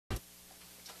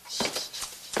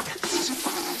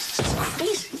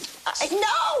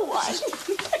No!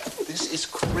 This is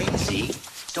crazy.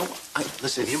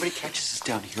 Listen, if anybody catches us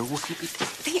down here, we'll keep it.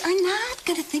 They are not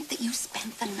going to think that you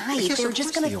spent the night. Yes, They're of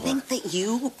just course going to they think that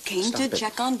you came Stop to it.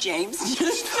 check on James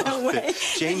just the way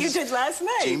that you did last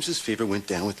night. James's fever went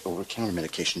down with over-the-counter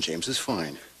medication. James is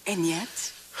fine. And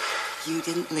yet, you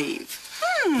didn't leave.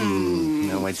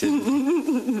 No, I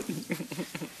didn't.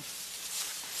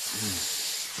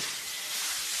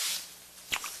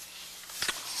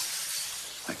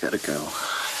 I gotta go.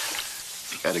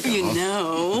 You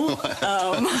know,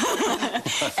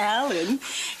 Alan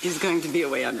is going to be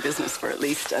away on business for at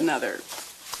least another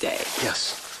day.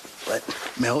 Yes, but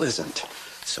Mel isn't.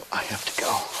 So I have to go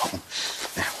home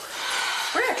now.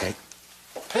 Rick. Okay.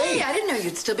 Hey, I didn't know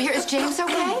you'd still be here. Is James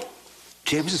okay?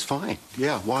 James is fine.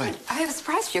 Yeah, why? I have a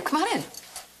surprise for you. Come on in.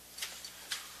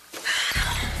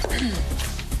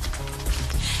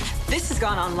 This has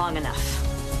gone on long enough.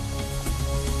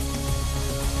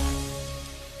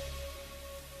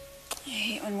 I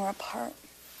hate when we're apart.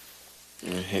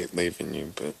 I hate leaving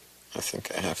you, but I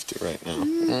think I have to right now.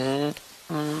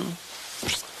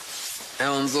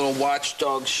 Ellen's little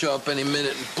watchdog show up any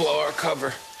minute and blow our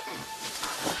cover.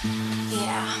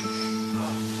 Yeah.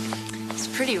 It's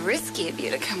pretty risky of you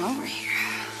to come over here.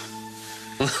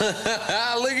 Look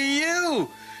at you!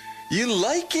 You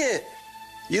like it.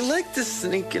 You like the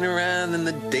sneaking around and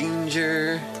the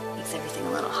danger. Makes everything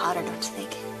a little hotter, don't you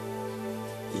think?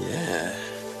 Yeah.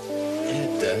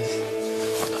 It does.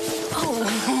 Oh,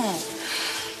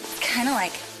 kind of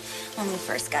like when we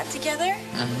first got together.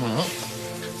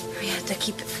 We had to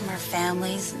keep it from our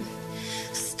families and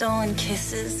stolen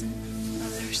kisses and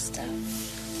other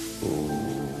stuff. Ooh.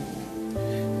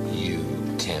 You,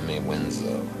 Tammy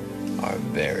Winslow, are a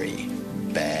very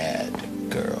bad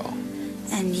girl.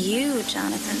 And you,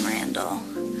 Jonathan Randall,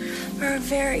 are a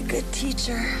very good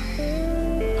teacher.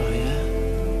 Oh, yeah?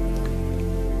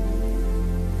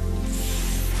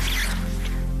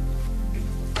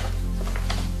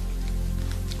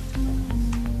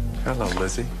 Hello,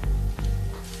 Lizzie.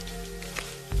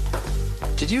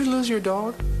 Did you lose your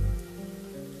dog?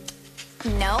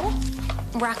 No.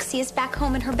 Roxy is back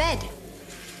home in her bed.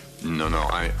 No,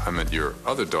 I meant your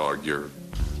other dog, your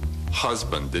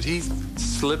husband. Did he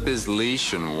slip his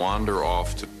leash and wander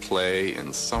off to play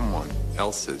in someone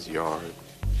else's yard?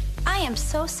 I am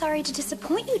so sorry to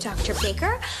disappoint you, Dr.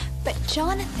 Baker, but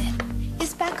Jonathan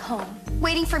is back home,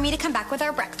 waiting for me to come back with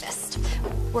our breakfast.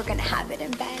 We're gonna have it in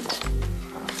bed.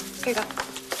 Here you go.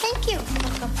 Thank you.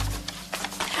 Welcome.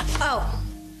 Oh,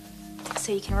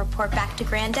 so you can report back to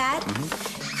Granddad?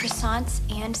 Croissants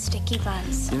and sticky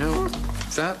buns. You know,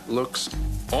 that looks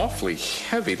awfully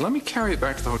heavy. Let me carry it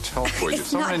back to the hotel for you. It's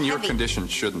Someone not in your heavy. condition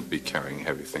shouldn't be carrying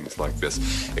heavy things like this.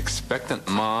 Expectant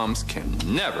moms can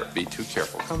never be too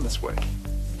careful. Come this way.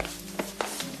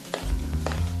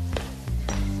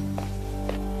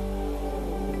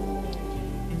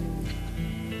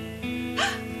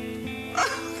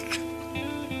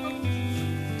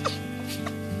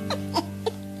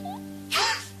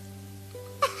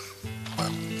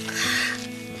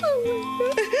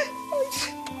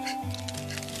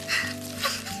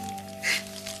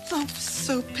 Oh,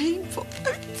 so painful.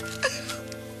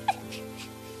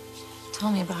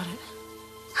 Tell me about it.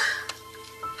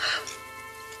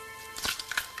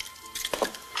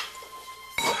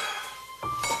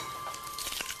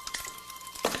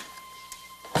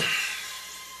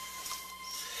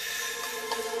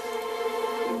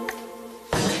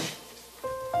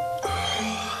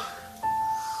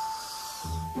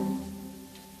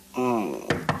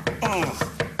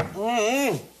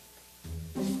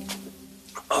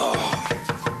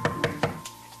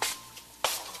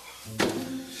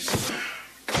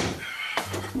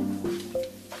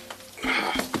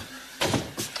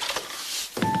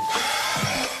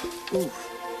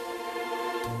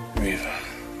 Reva.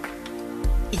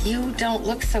 You don't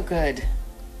look so good.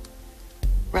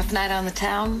 Rough night on the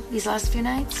town these last few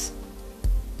nights?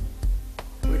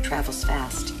 Word travels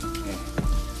fast.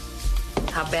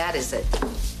 How bad is it?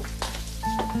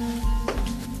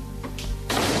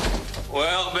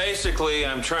 Well, basically,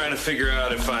 I'm trying to figure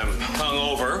out if I'm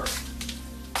hungover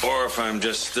or if I'm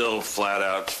just still flat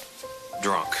out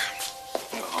drunk.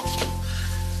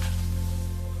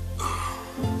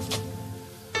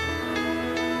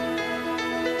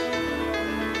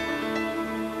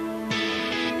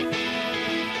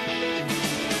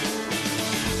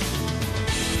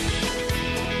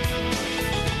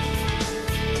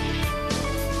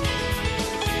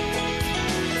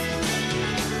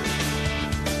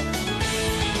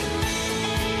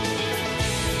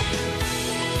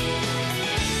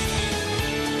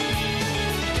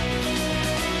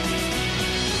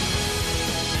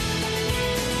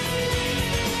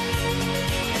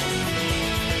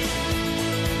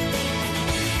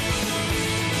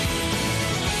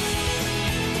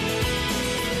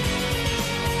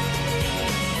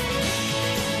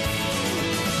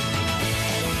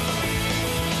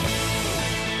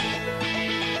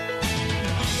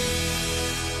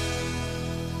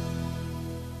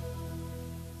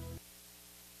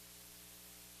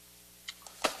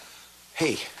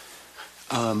 Hey,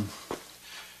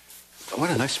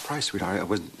 what a nice surprise, sweetheart. I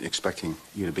wasn't expecting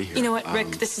you to be here. You know what,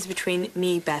 Rick? This is between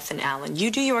me, Beth, and Alan. You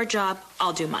do your job,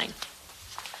 I'll do mine.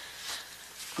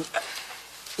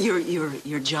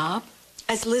 Your job?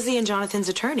 As Lizzie and Jonathan's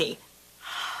attorney.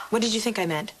 What did you think I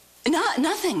meant?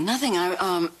 Nothing.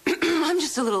 I'm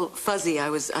just a little fuzzy.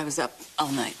 I was up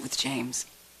all night with James.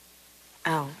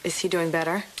 Oh, is he doing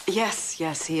better? Yes,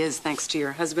 he is, thanks to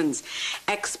your husband's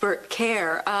expert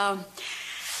care.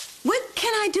 What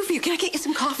can I do for you? Can I get you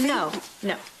some coffee? No.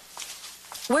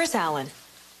 Where's Alan?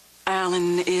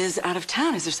 Alan is out of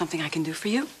town. Is there something I can do for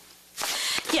you?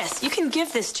 Yes, you can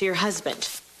give this to your husband.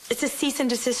 It's a cease and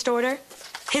desist order.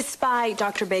 His spy,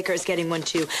 Dr. Baker, is getting one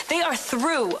too. They are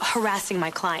through harassing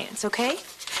my clients, okay?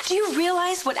 Do you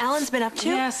realize what Alan's been up to?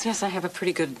 Yes, I have a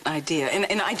pretty good idea.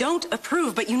 And I don't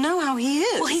approve, but you know how he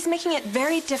is. Well, he's making it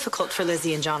very difficult for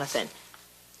Lizzie and Jonathan.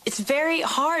 It's very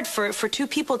hard for two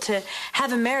people to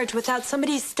have a marriage without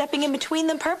somebody stepping in between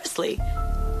them purposely.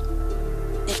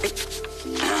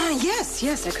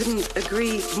 Yes, I couldn't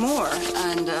agree more.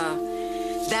 And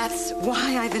that's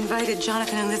why I've invited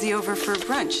Jonathan and Lizzie over for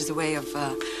brunch as a way of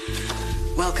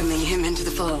welcoming him into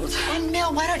the fold. And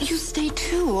Mel, why don't you stay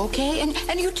too, okay?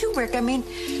 And you too, Rick. I mean,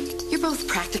 you're both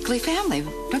practically family.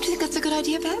 Don't you think that's a good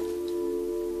idea, Beth?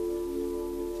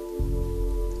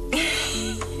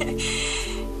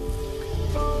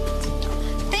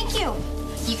 Thank you.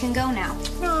 You can go now.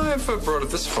 No, if I brought it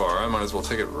this far, I might as well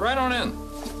take it right on in.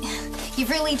 You've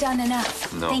really done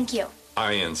enough. No. Thank you.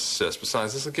 I insist.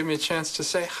 Besides, this will give me a chance to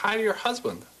say hi to your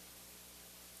husband.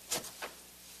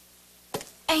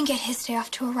 And get his day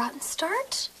off to a rotten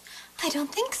start? I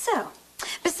don't think so.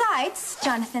 Besides,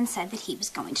 Jonathan said that he was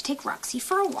going to take Roxy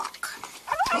for a walk.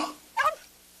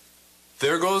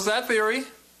 There goes that theory.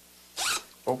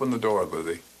 Open the door,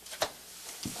 Lizzie.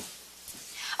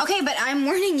 Okay, but I'm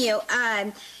warning you.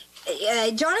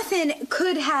 Jonathan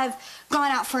could have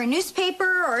gone out for a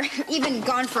newspaper or even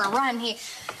gone for a run. He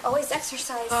always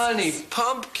exercises. Honey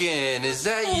Pumpkin, is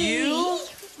that you?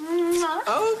 Mwah.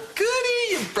 Oh,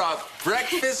 goody. You brought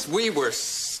breakfast. We were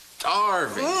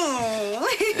starving.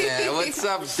 Yeah, what's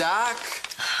up, Doc?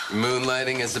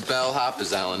 Moonlighting as a bellhop.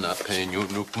 Is Alan not paying you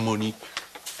no money?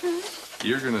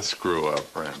 You're gonna screw up,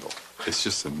 Randall. It's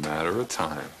just a matter of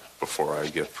time before I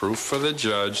get proof for the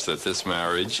judge that this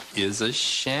marriage is a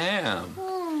sham.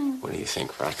 What do you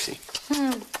think, Roxy?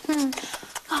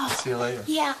 Oh, See you later.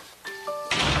 yeah.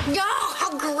 Oh,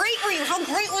 how great were you? How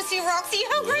great was he, Roxy?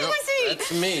 How great was he?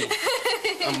 That's me.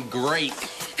 I'm great.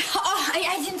 Oh,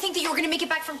 I didn't think that you were going to make it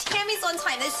back from Tammy's on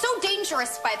time. It's so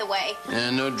dangerous, by the way.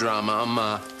 Yeah, no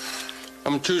drama.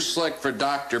 I'm too slick for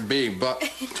Dr. B, but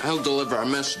I'll deliver a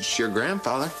message to your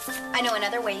grandfather. I know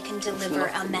another way you can deliver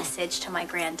a message to my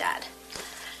granddad.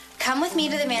 Come with me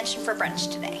to the mansion for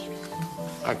brunch today.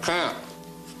 I can't.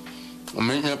 I'm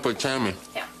meeting up with Tammy.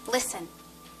 Yeah, listen.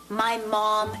 My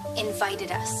mom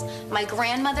invited us. My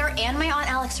grandmother and my Aunt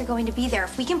Alex are going to be there.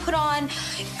 If we can put on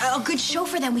a good show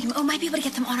for them, we might be able to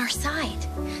get them on our side.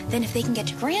 Then if they can get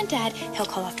to Granddad, he'll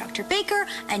call off Dr. Baker,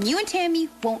 and you and Tammy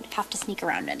won't have to sneak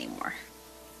around anymore.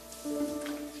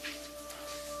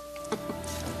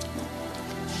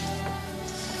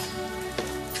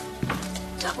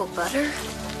 Double butter?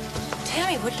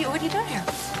 Tammy, what are you doing here?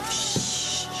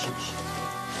 Shh.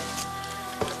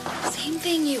 Same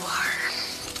thing you are.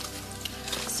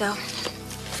 So,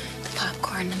 the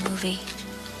popcorn, the movie,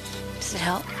 does it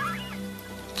help?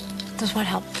 Does what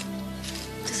help?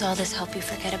 Does all this help you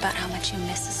forget about how much you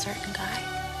miss a certain guy?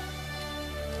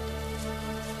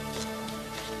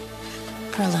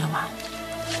 For a little while.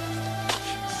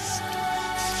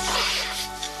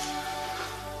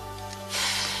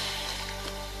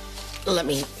 Let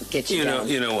me get you down.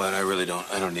 You know what? I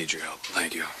don't need your help.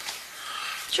 Thank you.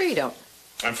 Sure you don't.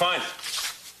 I'm fine.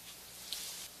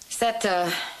 Is that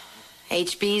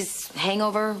HB's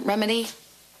hangover remedy?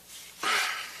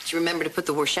 Did you remember to put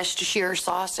the Worcestershire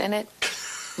sauce in it?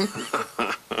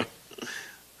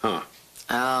 Huh.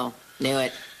 Oh, knew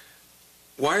it.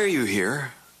 Why are you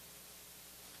here?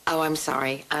 Oh, I'm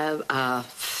sorry. I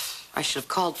should have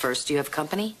called first. Do you have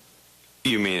company?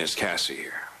 You mean is Cassie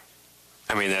here?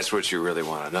 I mean, that's what you really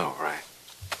want to know, right?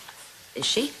 Is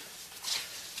she?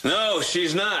 No,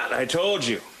 she's not. I told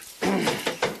you.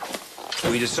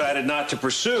 We decided not to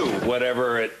pursue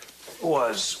whatever it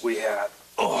was we had.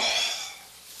 Oh.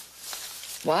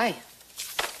 Why?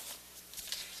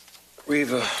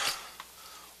 Reva,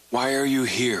 why are you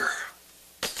here?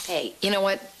 Hey, you know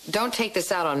what? Don't take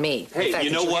this out on me. Hey, the fact you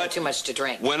that know you what? Had too much to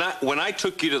drink. When I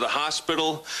took you to the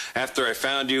hospital after I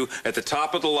found you at the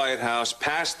top of the lighthouse,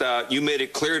 passed out, you made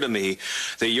it clear to me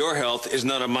that your health is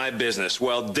none of my business.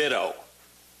 Well, ditto.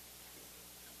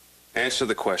 Answer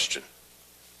the question.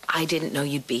 I didn't know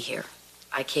you'd be here.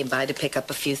 I came by to pick up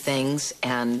a few things,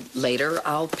 and later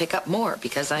I'll pick up more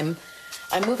because I'm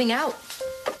moving out.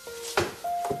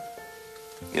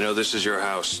 You know, this is your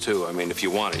house, too. I mean, if you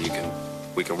want it,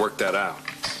 we can work that out.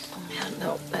 Yeah,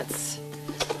 no, that's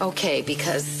okay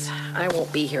because I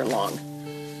won't be here long.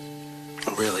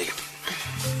 Really?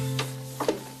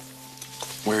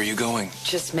 Where are you going?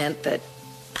 Just meant that,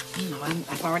 you know,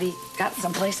 I've already got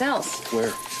someplace else.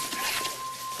 Where?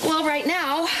 Well, right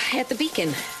now, at the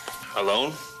Beacon.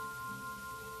 Alone?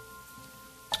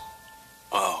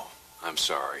 Oh, I'm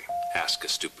sorry. Ask a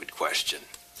stupid question.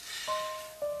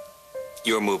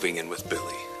 You're moving in with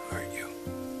Billy, aren't you?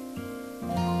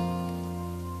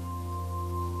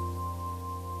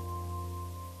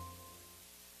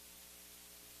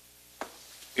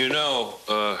 You know,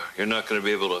 you're not going to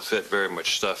be able to fit very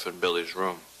much stuff in Billy's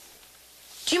room.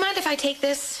 Do you mind if I take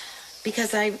this?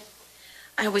 Because I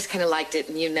always kind of liked it,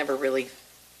 and you never really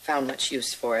found much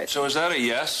use for it. So is that a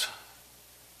yes?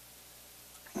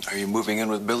 Are you moving in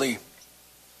with Billy?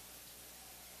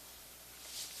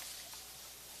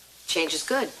 Change is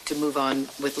good to move on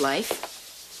with life.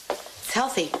 It's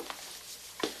healthy.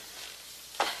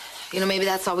 You know, maybe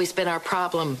that's always been our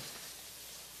problem.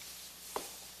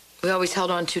 We always held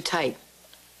on too tight.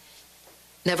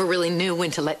 Never really knew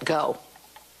when to let go.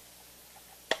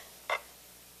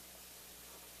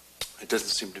 It doesn't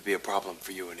seem to be a problem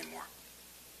for you anymore.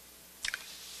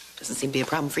 Doesn't seem to be a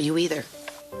problem for you either.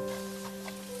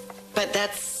 But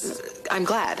I'm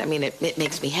glad. I mean, it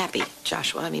makes me happy,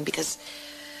 Joshua. I mean, because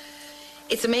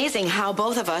it's amazing how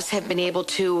both of us have been able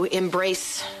to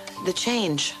embrace the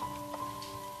change.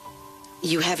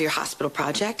 You have your hospital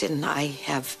project, and I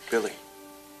have... Billy.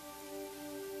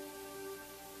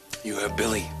 You have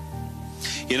Billy.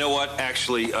 You know what?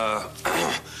 Actually,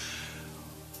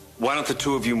 why don't the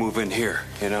two of you move in here?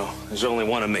 You know, there's only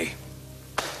one of me.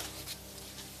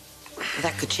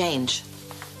 That could change.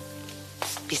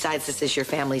 Besides, this is your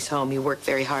family's home. You worked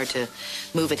very hard to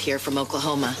move it here from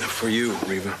Oklahoma. For you,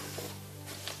 Reva.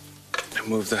 I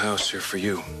moved the house here for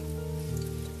you.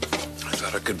 I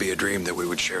thought it could be a dream that we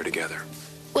would share together.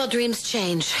 Well, dreams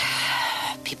change.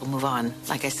 People move on.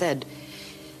 Like I said,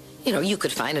 you know, you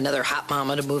could find another hot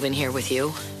mama to move in here with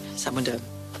you. Someone to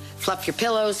fluff your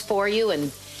pillows for you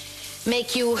and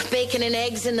make you bacon and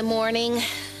eggs in the morning.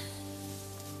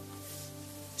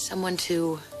 Someone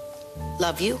to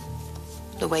love you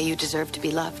the way you deserve to be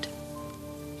loved.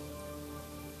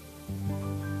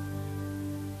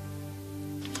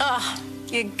 Oh,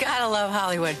 you gotta love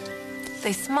Hollywood.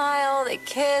 They smile, they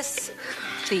kiss,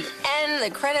 the end,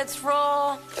 the credits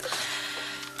roll.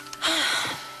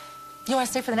 You want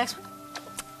to stay for the next one?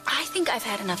 I think I've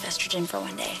had enough estrogen for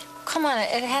one day. Come on,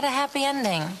 it had a happy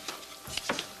ending.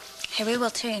 Hey, we will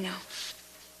too, you know.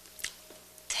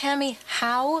 Tammy,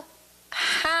 how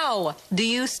do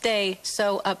you stay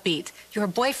so upbeat? Your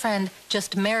boyfriend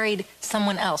just married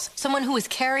someone else. Someone who is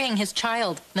carrying his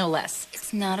child, no less.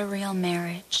 It's not a real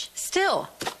marriage. Still.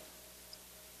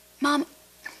 Mom,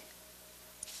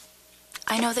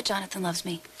 I know that Jonathan loves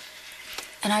me.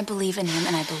 And I believe in him,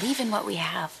 and I believe in what we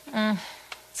have.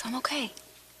 So I'm okay.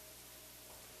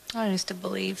 I used to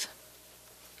believe.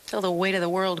 Till the weight of the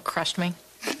world crushed me.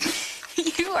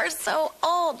 You are so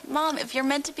old. Mom, if you're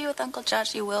meant to be with Uncle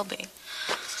Josh, you will be.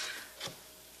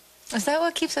 Is that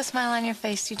what keeps a smile on your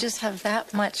face? You just have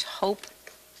that much hope?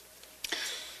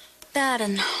 That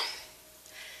and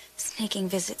sneaking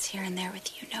visits here and there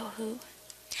with you-know-who.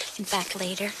 In fact,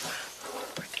 later.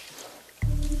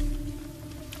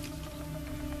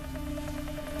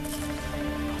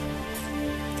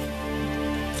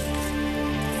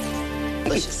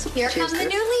 Delicious. Here come the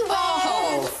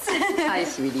newlyweds. Hi,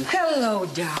 sweetie. Hello,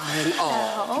 darling.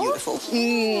 Oh, beautiful.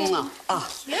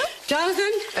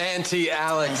 Jonathan? Auntie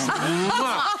Alex.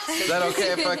 Mwah. Is that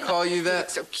okay if I call you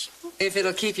that? So cute. If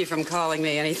it'll keep you from calling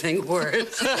me anything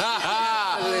worse. Nana!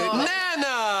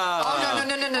 Oh,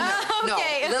 no.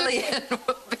 Okay. No, Lillian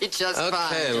will be just fine.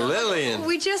 Okay, Lillian.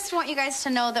 We just want you guys to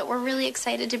know that we're really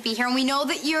excited to be here, and we know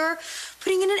that you're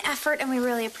putting in an effort, and we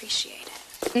really appreciate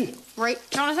it. Right,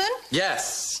 Jonathan?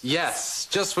 Yes.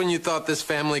 Just when you thought this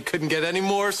family couldn't get any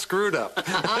more screwed up.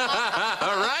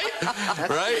 Right?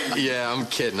 Yeah, I'm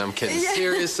kidding.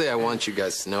 Seriously, I want you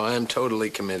guys to know I am totally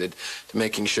committed to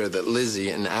making sure that Lizzie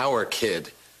and our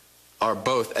kid are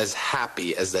both as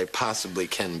happy as they possibly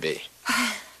can be.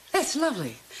 That's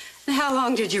lovely. And how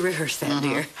long did you rehearse that,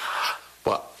 dear?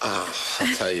 Well, I'll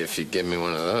tell you if you give me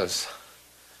one of those.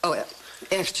 Oh,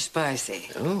 extra spicy.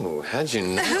 Oh, how'd you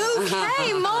know?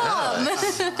 Okay, Mom.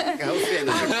 Go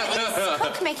finish.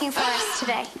 Cook making for us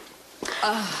today.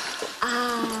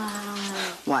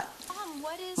 What?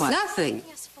 What? Nothing.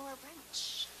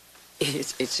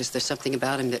 It's just there's something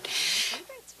about him that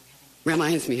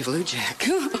reminds me of Lou Jack.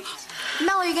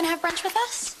 Mel, are you gonna have brunch with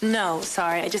us? No,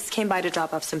 sorry. I just came by to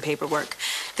drop off some paperwork.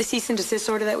 The cease and desist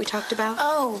order that we talked about.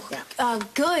 Oh, yeah.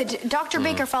 Good. Dr.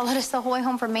 Baker followed us the whole way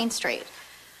home from Main Street.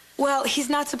 Well, he's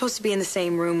not supposed to be in the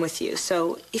same room with you,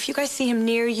 so if you guys see him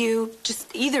near you,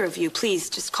 just either of you, please,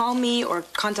 just call me or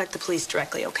contact the police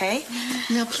directly, okay?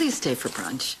 Now, please stay for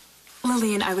brunch.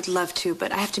 Lillian, I would love to,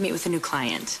 but I have to meet with a new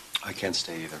client. I can't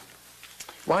stay either.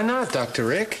 Why not, Dr.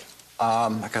 Rick?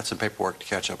 I got some paperwork to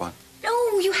catch up on.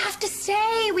 No, you have to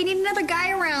stay. We need another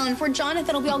guy around for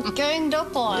Jonathan will be all ganged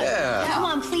up on. Yeah. Come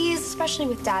on, please, especially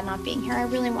with Dad not being here. I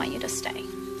really want you to stay.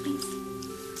 Please.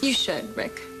 You should,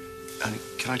 Rick. Honey,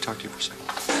 can I talk to you for a second?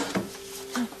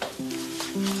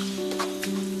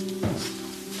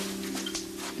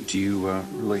 Do you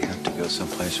really have to go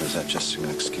someplace, or is that just an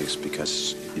excuse?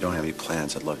 Because if you don't have any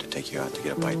plans, I'd love to take you out to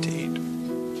get a bite to eat.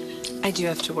 I do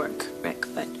have to work, Rick,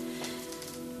 but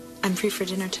I'm free for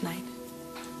dinner tonight.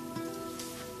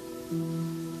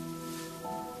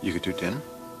 You could do dinner?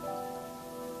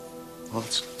 Well,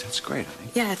 that's great, honey.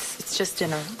 Yeah, it's just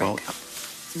dinner, Rick. Well,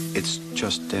 it's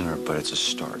just dinner, but it's a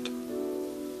start.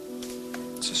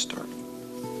 It's a start.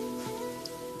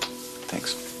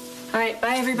 Thanks. All right,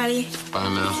 bye, everybody. Bye,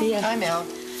 Mel. See ya. Bye, Mel.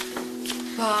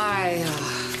 Bye.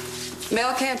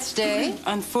 Mel can't stay?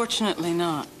 Unfortunately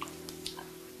not.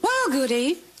 Well,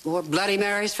 goody. More Bloody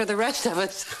Marys for the rest of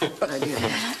us. But I do.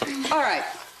 All right.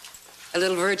 A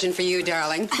little virgin for you,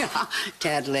 darling.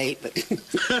 Tad late, but...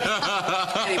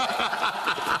 Anyway.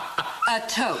 A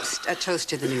toast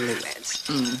to the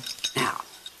newlyweds. Now,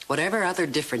 whatever other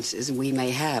differences we may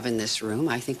have in this room,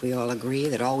 I think we all agree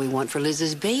that all we want for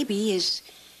Liz's baby is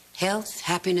health,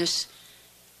 happiness,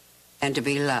 and to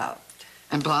be loved.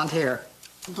 And blonde hair.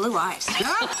 Blue eyes.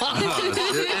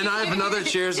 And I have another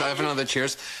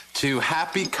cheers to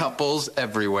happy couples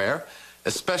everywhere,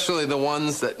 especially the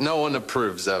ones that no one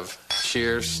approves of.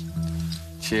 Cheers.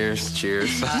 Cheers,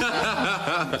 cheers.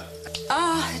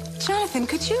 Jonathan,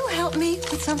 could you help me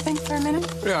with something for a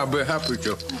minute? Yeah, I'll be happy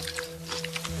to.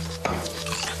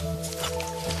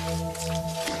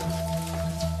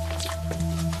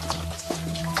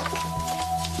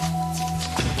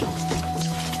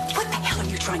 What the hell are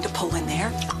you trying to pull in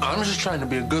there? I'm just trying to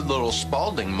be a good little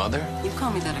Spalding, Mother. You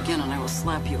call me that again and I will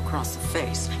slap you across the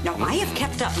face. Now, I have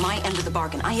kept up my end of the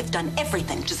bargain. I have done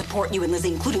everything to support you and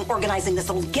Lizzie, including organizing this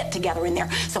little get-together in there.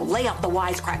 So lay off the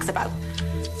wisecracks about...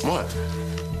 What?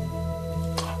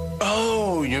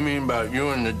 Oh, you mean about you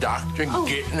and the doctor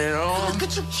getting it on?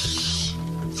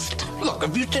 Look,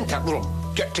 if you think that little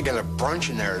get-together brunch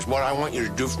in there is what I want you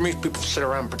to do for me, people sit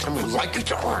around and pretend we like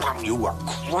each other. You are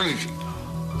crazy.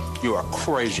 You are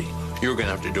crazy. You're gonna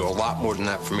have to do a lot more than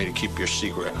that for me to keep your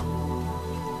secret.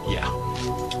 Yeah.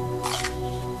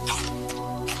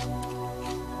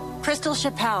 Crystal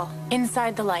Chappelle,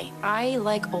 Inside the Light. I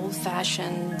like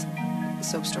old-fashioned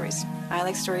soap stories. I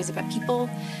like stories about people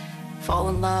fall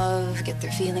in love, get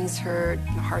their feelings hurt,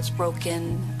 hearts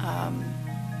broken.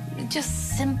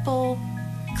 Just simple,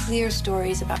 clear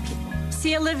stories about people.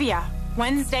 See Olivia,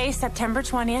 Wednesday, September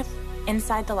 20th,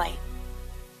 Inside the Light.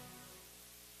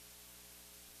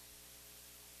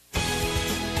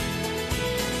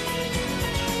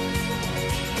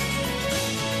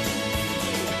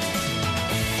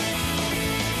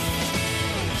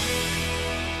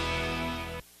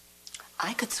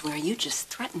 I could swear you just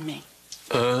threatened me.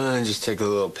 Just take a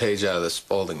little page out of the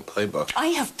Spalding playbook. I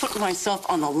have put myself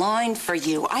on the line for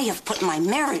you. I have put my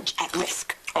marriage at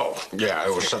risk. Oh, yeah,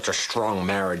 it was such a strong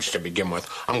marriage to begin with.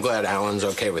 I'm glad Alan's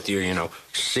okay with you,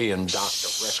 seeing Dr.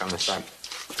 Rick on the side.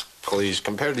 Please,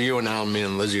 compared to you and Alan, me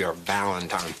and Lizzie are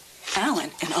Valentine.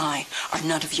 Alan and I are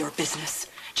none of your business.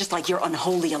 Just like your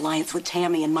unholy alliance with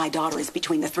Tammy and my daughter is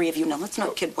between the three of you. Now, let's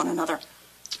not kid one another.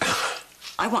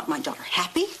 I want my daughter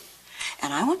happy,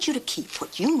 and I want you to keep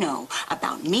what you know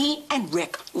about me and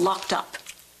Rick locked up.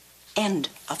 End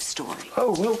of story.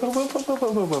 Oh,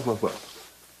 whoa.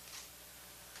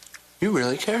 You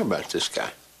really care about this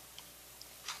guy.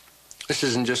 This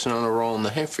isn't just another roll in the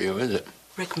hay for you, is it?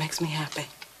 Rick makes me happy.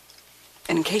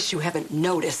 And in case you haven't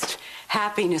noticed,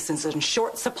 happiness is in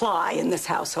short supply in this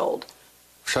household.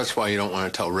 So that's why you don't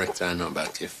want to tell Rick that I know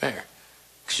about the affair.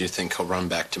 Because you think he'll run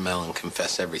back to Mel and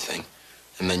confess everything.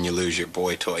 And then you lose your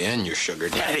boy toy and your sugar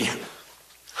daddy.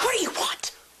 What do you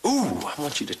want? Ooh, I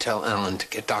want you to tell Alan to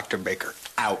get Dr. Baker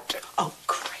out. Oh,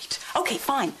 great. Okay,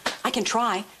 fine. I can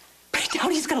try. But I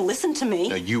doubt he's going to listen to me.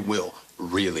 No, you will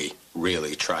really,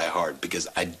 really try hard because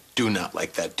I do not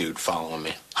like that dude following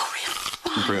me. Oh,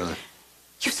 really? Really?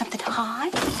 You something high?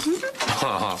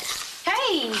 Uh-huh. Hey,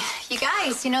 Hey, you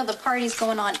guys, you know the party's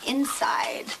going on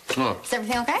inside. Oh. Is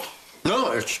everything okay?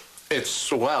 No, it's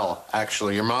swell,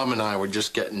 actually. Your mom and I were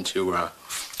just getting to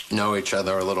know each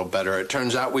other a little better. It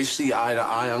turns out we see eye to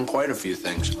eye on quite a few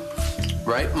things.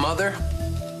 Right, Mother?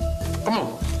 Come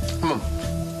on. Come on.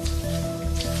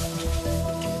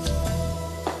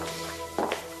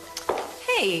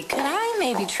 Hey, could I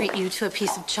maybe treat you to a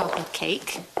piece of chocolate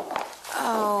cake?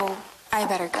 Oh, I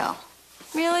better go.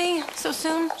 Really? So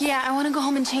soon? Yeah, I want to go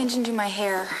home and change and do my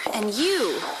hair. And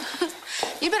you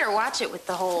better watch it with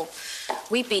the whole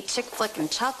weepy chick flick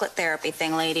and chocolate therapy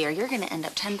thing, lady, or you're going to end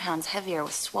up 10 pounds heavier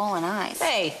with swollen eyes.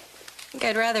 Hey, I think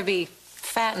I'd rather be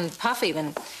fat and puffy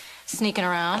than sneaking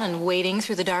around and waiting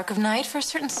through the dark of night for a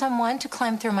certain someone to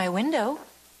climb through my window.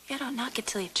 You don't knock it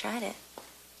till you've tried it.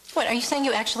 What, are you saying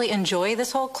you actually enjoy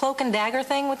this whole cloak and dagger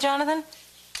thing with Jonathan?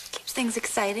 Keeps things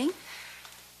exciting.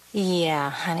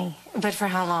 Yeah, honey. But for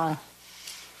how long?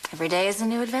 Every day is a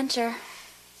new adventure.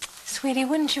 Sweetie,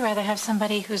 wouldn't you rather have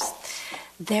somebody who's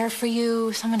there for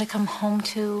you, someone to come home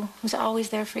to, who's always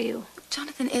there for you?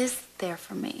 Jonathan is there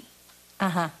for me.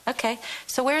 Uh-huh. Okay.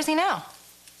 So where is he now?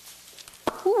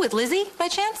 Ooh, with Lizzie, by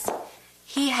chance?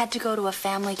 He had to go to a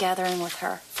family gathering with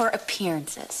her for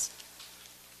appearances.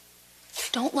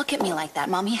 Don't look at me like that,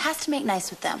 Mom. He has to make nice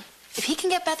with them. If he can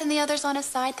get Beth and the others on his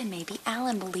side, then maybe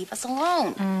Alan will leave us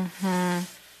alone. Mm-hmm.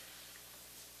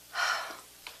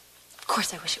 Of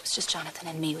course, I wish it was just Jonathan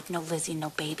and me with no Lizzie,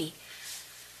 no baby.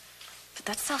 But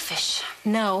that's selfish.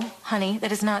 No, honey,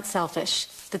 that is not selfish.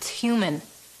 That's human.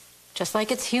 Just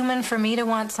like it's human for me to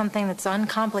want something that's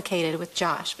uncomplicated with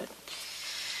Josh, but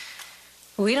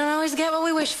we don't always get what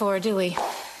we wish for, do we?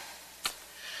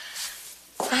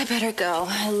 I better go.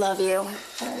 I love you.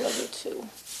 I love you too.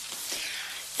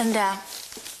 And,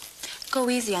 go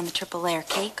easy on the triple layer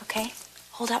cake, okay?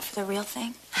 Hold out for the real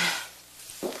thing.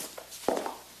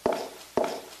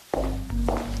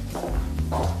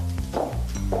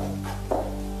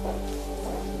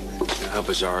 How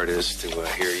bizarre it is to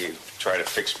hear you try to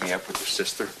fix me up with your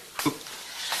sister.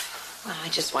 Well, I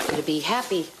just want you to be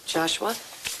happy, Joshua.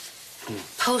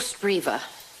 Post-Breva. I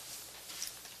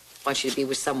want you to be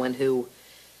with someone who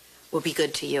will be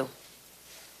good to you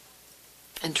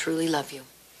and truly love you.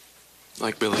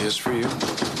 Like Billy is for you?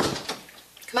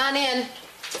 Come on in.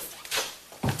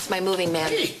 It's my moving man.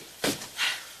 Hey.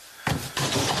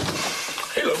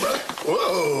 Hey, little brother.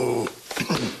 Whoa.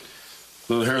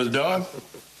 Little hair of the dog?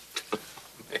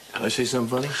 Did I say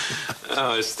something funny?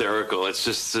 Oh, hysterical. It's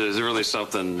just really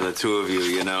something, the two of you,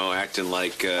 you know, acting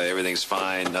like everything's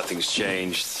fine, nothing's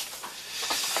changed.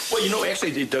 Well, you know,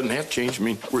 actually, it doesn't have to change. I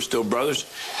mean, we're still brothers.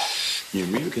 You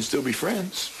and me, we can still be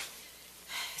friends.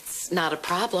 It's not a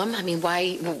problem. I mean,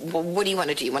 why? What do you want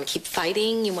to do? You want to keep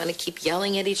fighting? You want to keep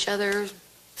yelling at each other,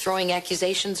 throwing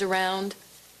accusations around?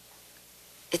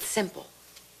 It's simple.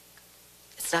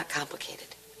 It's not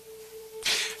complicated.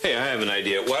 Hey, I have an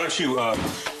idea. Why don't you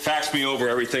fax me over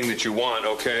everything that you want,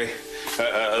 okay?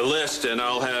 A list, and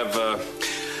I'll have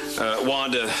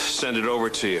Wanda send it over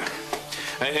to you.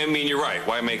 I mean, you're right.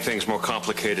 Why make things more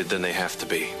complicated than they have to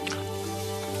be?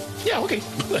 Yeah, okay.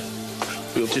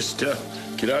 We'll just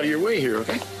get out of your way here,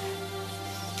 okay?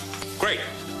 Great.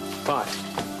 Bye.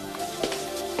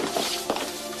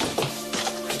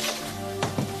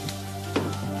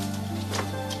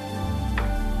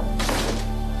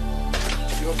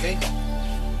 You okay?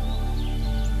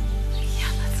 Yeah,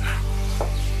 let's go.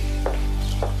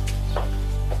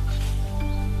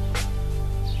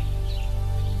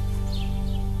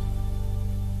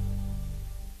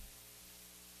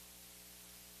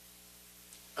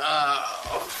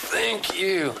 Oh, thank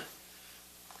you.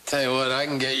 Tell you what, I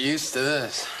can get used to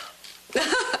this.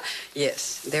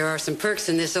 Yes, there are some perks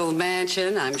in this old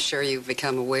mansion. I'm sure you've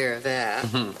become aware of that.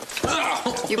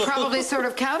 You probably sort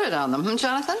of counted on them,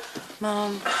 Jonathan?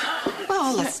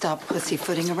 Well, let's stop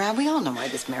pussyfooting around. We all know why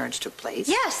this marriage took place.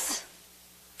 Yes,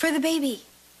 for the baby.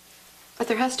 But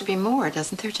there has to be more,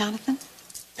 doesn't there, Jonathan?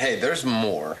 Hey, there's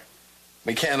more.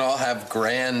 We can't all have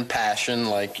grand passion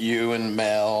like you and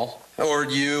Mel, or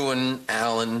you and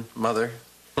Alan, Mother.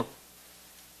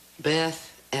 Beth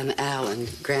and Alan,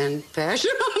 grand passion.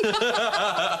 Well,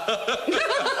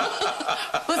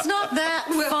 it's not that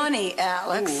funny,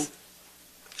 Alex.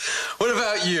 What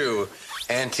about you,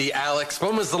 Auntie Alex?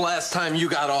 When was the last time you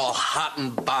got all hot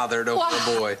and bothered over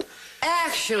a boy?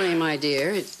 Actually, my dear,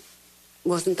 it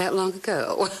wasn't that long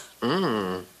ago.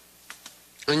 And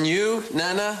you,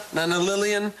 Nana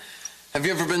Lillian? Have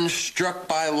you ever been struck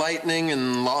by lightning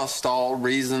and lost all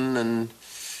reason and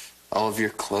all of your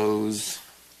clothes?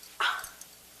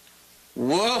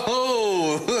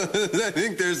 Whoa! I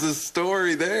think there's a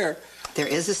story there. There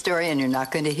is a story, and you're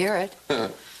not going to hear it.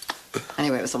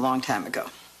 Anyway, it was a long time ago.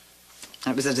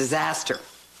 It was a disaster.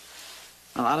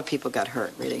 A lot of people got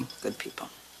hurt, really good people.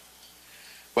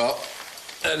 Well,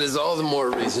 that is all the more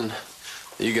reason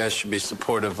that you guys should be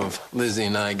supportive of Lizzie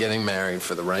and I getting married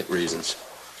for the right reasons.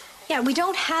 Yeah, we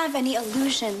don't have any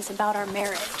illusions about our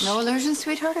marriage. No illusions,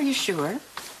 sweetheart? Are you sure?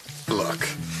 Look,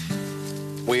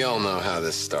 we all know how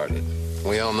this started.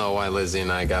 We all know why Lizzie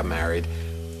and I got married.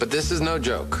 But this is no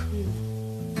joke.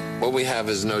 What we have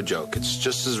is no joke. It's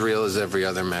just as real as every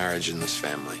other marriage in this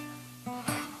family.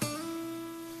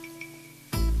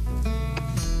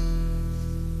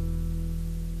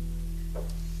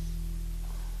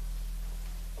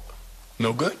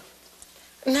 No good?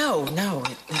 No,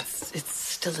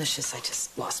 it's delicious. I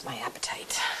just lost my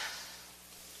appetite.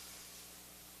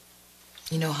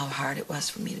 You know how hard it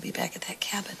was for me to be back at that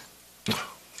cabin?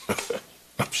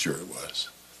 I'm sure it was.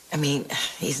 I mean,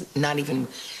 he's not even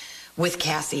with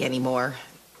Cassie anymore.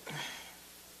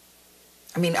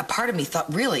 I mean, a part of me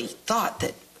really thought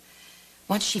that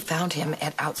once she found him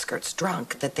at Outskirts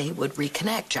drunk, that they would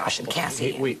reconnect, Josh and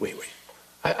Cassie. Wait.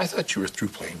 I thought you were through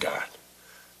playing God.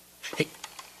 Hey,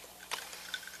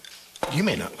 you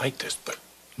may not like this, but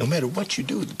no matter what you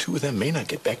do, the two of them may not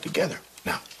get back together.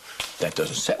 Now, that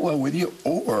doesn't set well with you,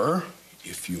 or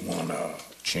if you want to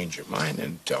change your mind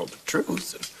and tell the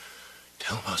truth and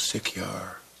tell them how sick you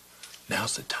are,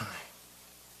 now's the time.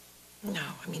 No,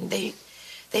 I mean, they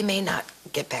may not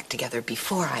get back together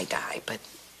before I die, but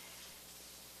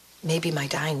maybe my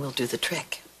dying will do the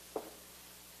trick.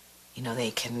 You know, they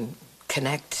can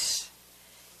connect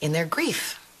in their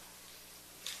grief.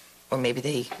 Or maybe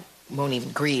they won't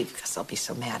even grieve because they'll be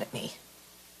so mad at me.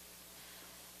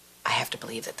 I have to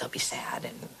believe that they'll be sad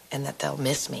and that they'll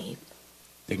miss me.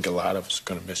 I think a lot of us are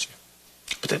going to miss you.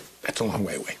 But that's a long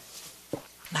way away.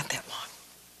 Not that long.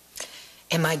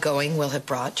 And my going will have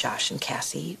brought Josh and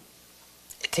Cassie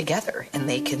together, and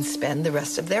they can spend the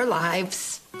rest of their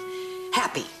lives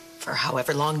happy for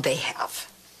however long they have,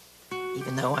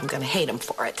 even though I'm going to hate them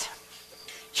for it.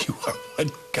 You are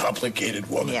one complicated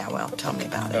woman. Yeah, well, tell me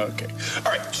about it. Okay.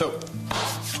 All right, so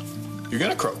you're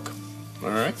going to croak, all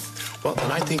right? Well, then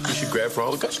I think you should grab for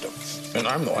all the gusto. And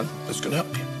I'm the one that's going to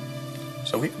help you.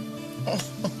 So we...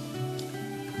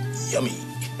 Yummy.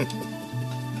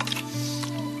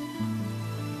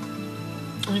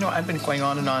 You know, I've been going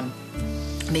on and on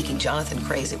making Jonathan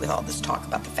crazy with all this talk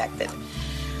about the fact that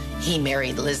he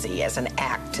married Lizzie as an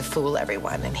act to fool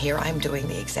everyone, and here I'm doing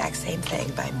the exact same thing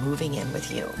by moving in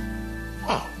with you.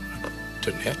 Oh,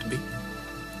 doesn't have to be.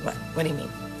 What? What do you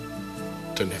mean?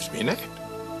 Doesn't have to be an act.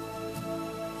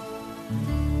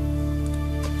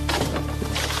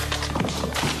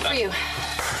 For you.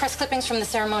 Press clippings from the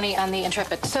ceremony on the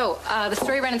Intrepid. So, the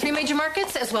story ran in 3 major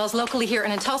markets, as well as locally here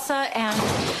in Tulsa, and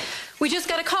we just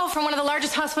got a call from one of the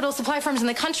largest hospital supply firms in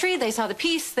the country. They saw the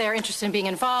piece. They're interested in being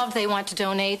involved. They want to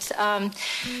donate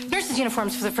nurses'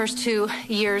 uniforms for the first 2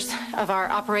 years of our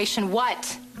operation.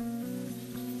 What?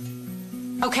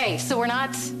 Okay, so we're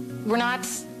not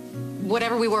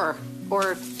whatever we were,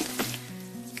 or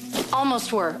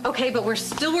almost were. Okay, but we're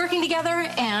still working together,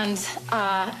 and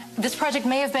this project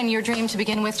may have been your dream to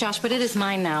begin with, Josh, but it is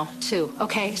mine now, too,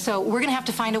 okay? So we're gonna have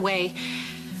to find a way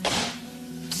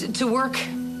to work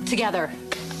together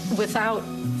without...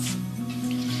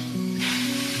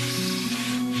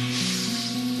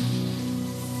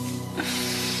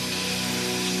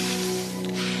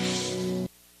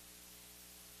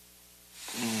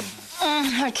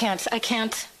 I can't.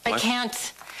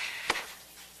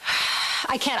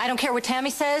 I don't care what Tammy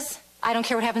says. I don't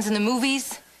care what happens in the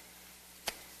movies.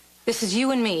 This is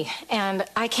you and me, and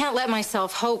I can't let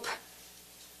myself hope.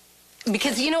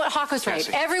 Because you know what? Hawk right.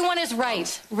 Everyone is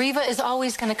right. Riva is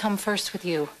always going to come first with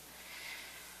you.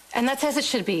 And that's as it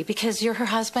should be, because you're her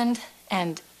husband,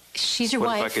 and she's your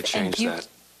wife. What if I could change that?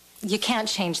 You can't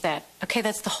change that, okay?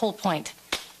 That's the whole point.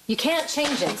 You can't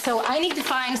change it. So I need to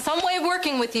find some way of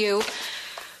working with you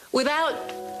without...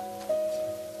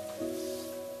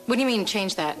 What do you mean,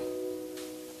 change that?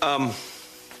 A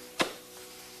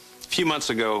few months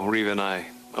ago, Riva and I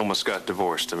almost got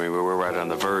divorced. I mean, we were right on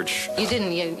the verge. You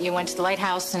didn't. You went to the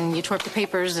lighthouse and you tore up the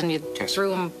papers and you threw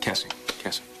them. Cassie.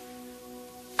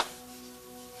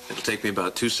 It'll take me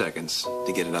about 2 seconds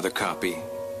to get another copy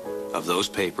of those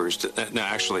papers. No,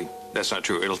 actually, that's not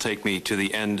true. It'll take me to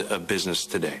the end of business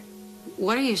today.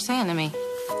 What are you saying to me?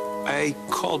 I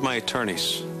called my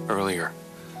attorneys earlier.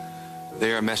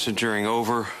 They are messengering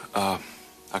over a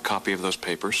copy of those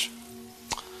papers.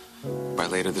 By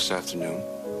later this afternoon,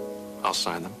 I'll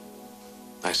sign them.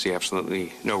 I see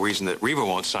absolutely no reason that Riva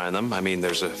won't sign them. I mean,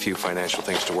 there's a few financial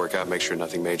things to work out, make sure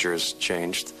nothing major has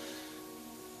changed.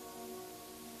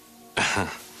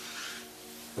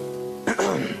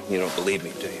 You don't believe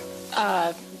me, do you?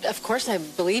 Of course I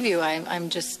believe you. I'm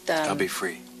just, I'll be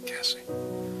free, Cassie.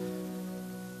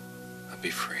 I'll be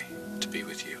free to be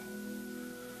with you.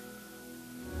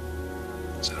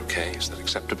 Is that okay? Is that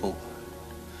acceptable?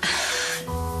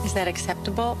 Is that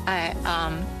acceptable?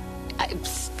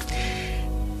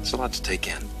 It's a lot to take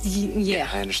in. Yeah.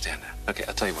 I understand that. Okay,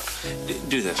 I'll tell you what.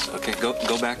 Do this, okay?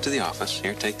 Go back to the office.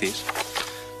 Here, take these.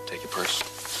 Take your purse.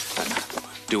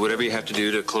 Do whatever you have to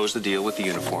do to close the deal with the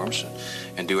uniforms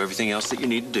and do everything else that you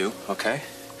need to do, okay?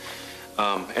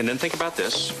 And then think about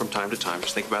this from time to time.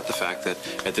 Just think about the fact that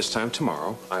at this time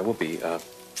tomorrow, I will be a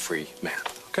free man,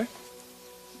 okay?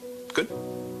 Good?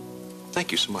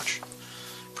 Thank you so much.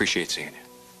 Appreciate seeing you.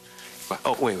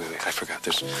 Oh, wait. I forgot.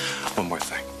 There's one more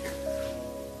thing. Here.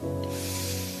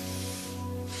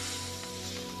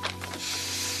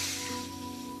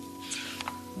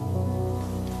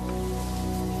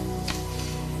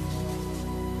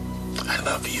 I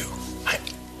love you.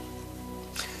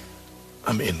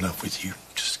 I'm in love with you,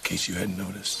 just in case you hadn't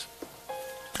noticed.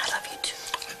 I love you too.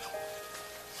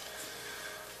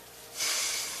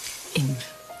 I know.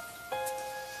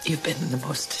 You've been the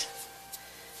most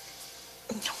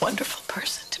wonderful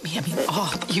person to me. I mean,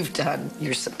 all that you've done,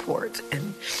 your support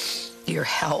and your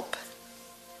help.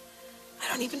 I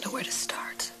don't even know where to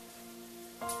start.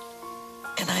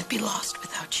 And I'd be lost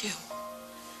without you.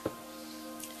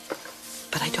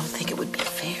 But I don't think it would be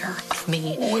fair of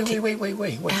me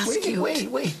Wait. ask you.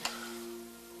 Wait.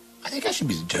 I think I should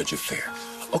be the judge of fair.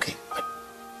 Okay, but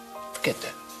forget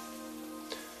that.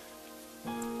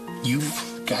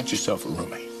 You've got yourself a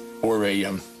roommate, or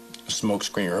a smoke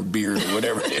screen, or a beard, or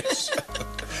whatever it is.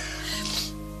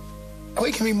 Oh,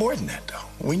 it can be more than that, though.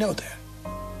 We know that.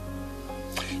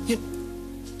 You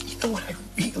know what I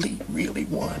really, really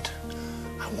want?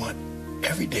 I want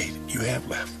every day that you have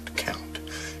left to count.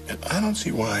 And I don't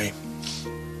see why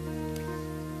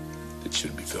it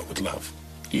shouldn't be filled with love.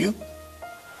 Do you?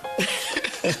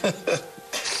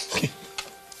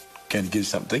 Kind of gives you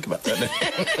something to think about, doesn't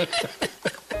it?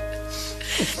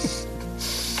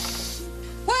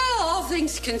 Well, all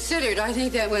things considered, I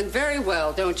think that went very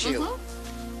well, don't you?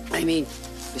 I mean,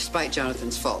 despite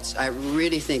Jonathan's faults, I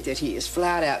really think that he is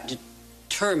flat out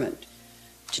determined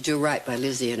to do right by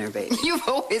Lizzie and her baby. You've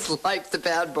always liked the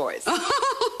bad boys.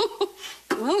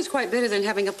 Well, it's quite better than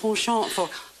having a penchant for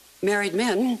married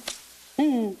men.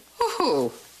 Ooh.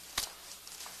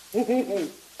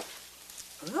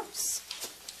 Oops.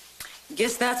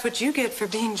 Guess that's what you get for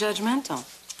being judgmental.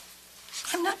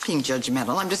 I'm not being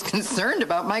judgmental. I'm just concerned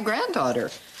about my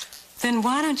granddaughter. Then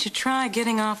why don't you try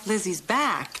getting off Lizzie's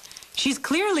back? She's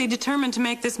clearly determined to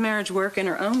make this marriage work in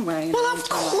her own way. Well, of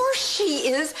course she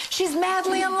is. She's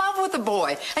madly in love with the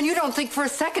boy. And you don't think for a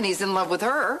second he's in love with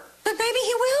her. But maybe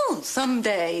he will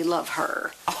someday love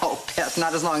her. Oh, Beth,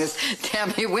 not as long as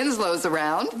Tammy Winslow's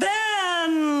around.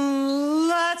 Then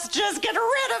let's just get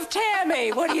rid of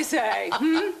Tammy. What do you say?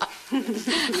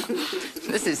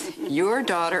 This is your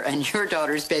daughter and your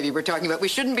daughter's baby we're talking about. We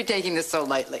shouldn't be taking this so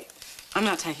lightly. I'm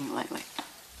not taking it lightly.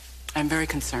 I'm very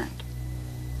concerned.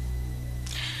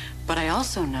 But I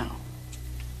also know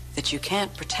that you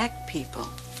can't protect people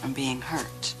from being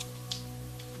hurt.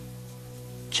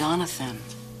 Jonathan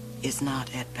is not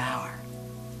Ed Bauer,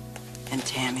 and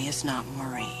Tammy is not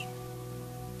Maureen.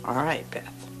 All right,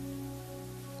 Beth.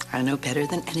 I know better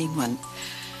than anyone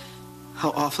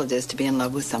how awful it is to be in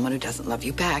love with someone who doesn't love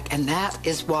you back, and that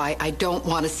is why I don't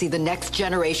want to see the next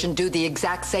generation do the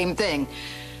exact same thing.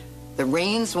 The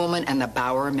Raines woman and the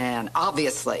Bauer man.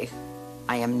 Obviously,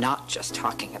 I am not just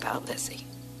talking about Lizzie.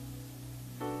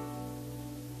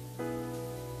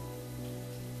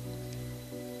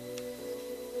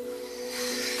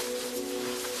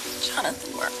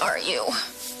 Jonathan, where are you?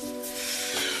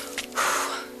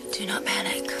 Do not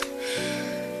panic.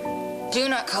 Do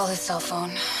not call his cell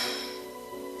phone.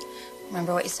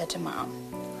 Remember what you said to Mom.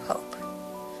 Hope.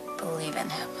 Believe in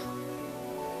him.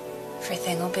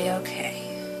 Everything will be okay.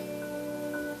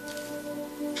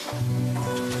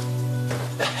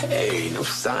 Hey, no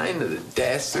sign of the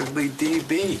dastardly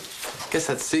DB. Guess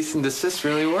that cease and desist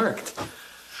really worked.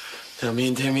 Now me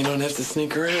and Tammy don't have to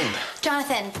sneak around.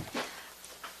 Jonathan,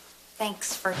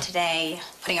 thanks for today.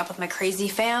 Putting up with my crazy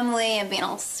family and being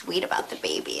all sweet about the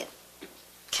baby. It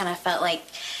kind of felt like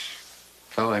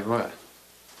Like what?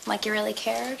 you really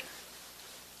cared.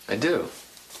 I do.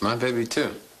 My baby,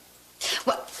 too.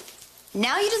 Well,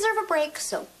 now you deserve a break,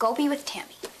 so go be with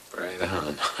Tammy. Right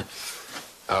on.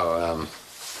 Oh,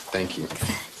 thank you.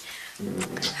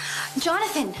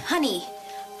 Jonathan, honey,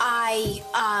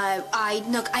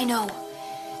 look, I know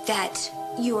that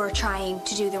you are trying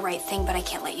to do the right thing, but I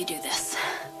can't let you do this.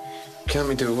 Can't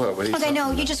we do what? What are you Look, I know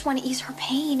talking you about? just want to ease her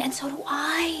pain, and so do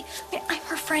I. I mean, I'm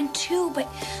her friend too, but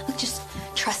look, just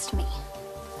trust me.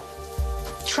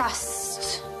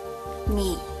 Trust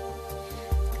me.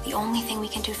 The only thing we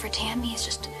can do for Tammy is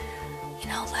just, you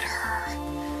know, let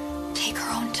her take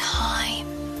her own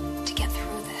time to get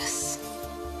through this.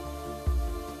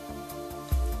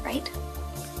 Right?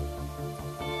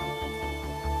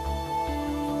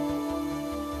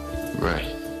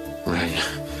 Right.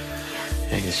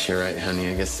 I guess you're right, honey.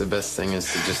 I guess the best thing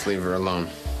is to just leave her alone.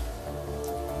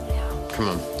 Come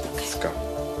on, let's go.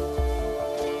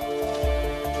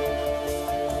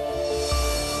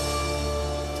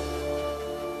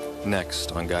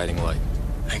 Next on Guiding Light.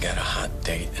 I got a hot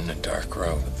date in a dark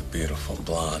robe with a beautiful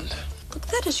blonde. Look,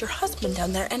 that is your husband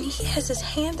down there, and he has his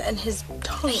hand and his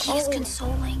tongue. He's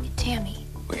consoling Tammy.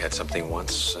 We had something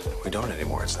once, and we don't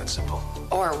anymore. It's that simple.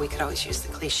 Or we could always use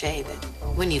the cliche that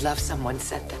when you love someone,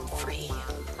 set them free.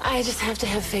 I just have to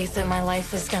have faith that my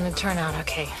life is going to turn out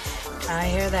okay. I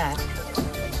hear that.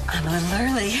 I'm a little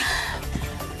early.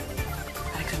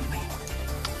 I couldn't wait.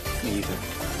 Either.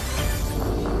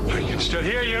 I can still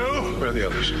hear you. Where are the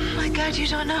others? Oh my God, you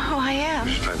don't know who I am.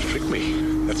 You're trying to trick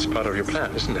me. That's part of your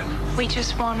plan, isn't it? We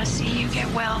just want to see you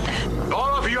get well, Dad.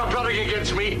 All of you are plotting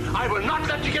against me. I will not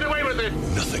let you get away with it.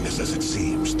 Nothing is as it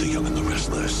seems. The Young and the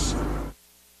Restless.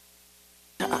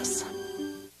 Us.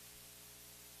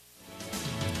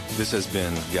 This has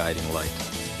been Guiding Light.